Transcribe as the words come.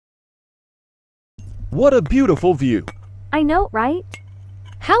What a beautiful view. I know, right?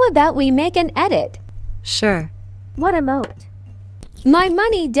 How about we make an edit? Sure. What emote? My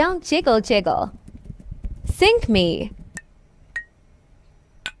money don't jiggle jiggle. Sync me.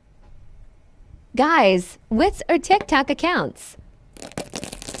 Guys, what's our TikTok accounts?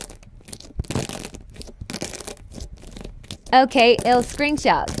 Okay, I'll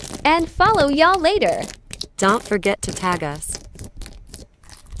screenshot and follow y'all later. Don't forget to tag us.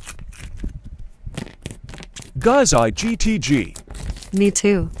 Guys, IGTG. Me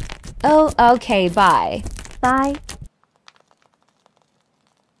too. Oh, okay, bye. Bye.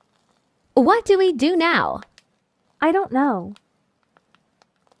 What do we do now? I don't know.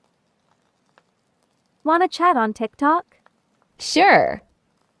 Wanna chat on TikTok? Sure.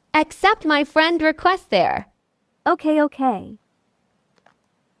 Accept my friend request there. Okay.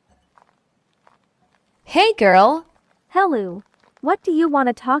 Hey girl. Hello. What do you want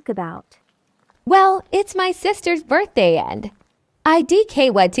to talk about? Well, it's my sister's birthday and I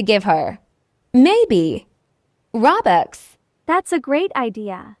DK what to give her. Maybe robux. That's a great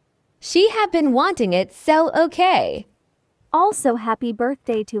idea. She have been wanting it, so okay. Also, happy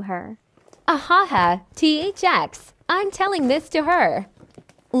birthday to her. Ahaha, THX. I'm telling this to her.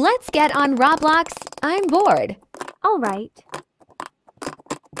 Let's get on Roblox. I'm bored. All right.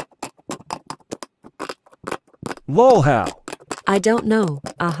 Lol, how? I don't know.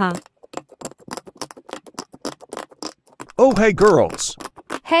 Oh, hey girls.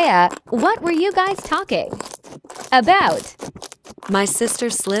 Hey, what were you guys talking about? My sister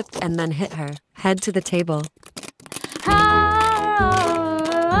slipped and then hit her head to the table.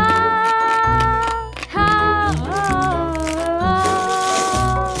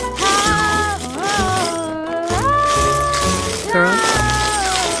 Girl?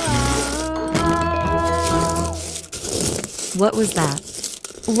 What was that?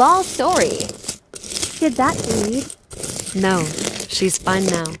 Lol story. Did that bleed? No, she's fine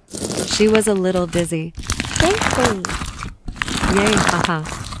now. She was a little dizzy. Thanks, babe. Yay, haha.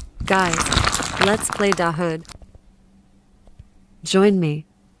 Guys, let's play Da Hood. Join me.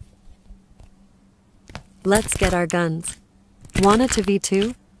 Let's get our guns. Want it to be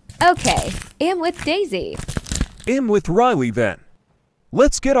two? Okay, I'm with Daisy. I'm with Riley then.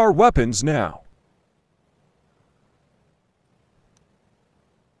 Let's get our weapons now.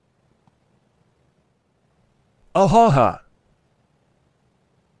 Ahaha.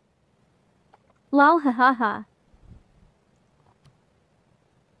 Lol, ha.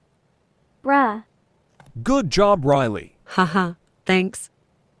 Bruh. Good job, Riley. Haha, thanks.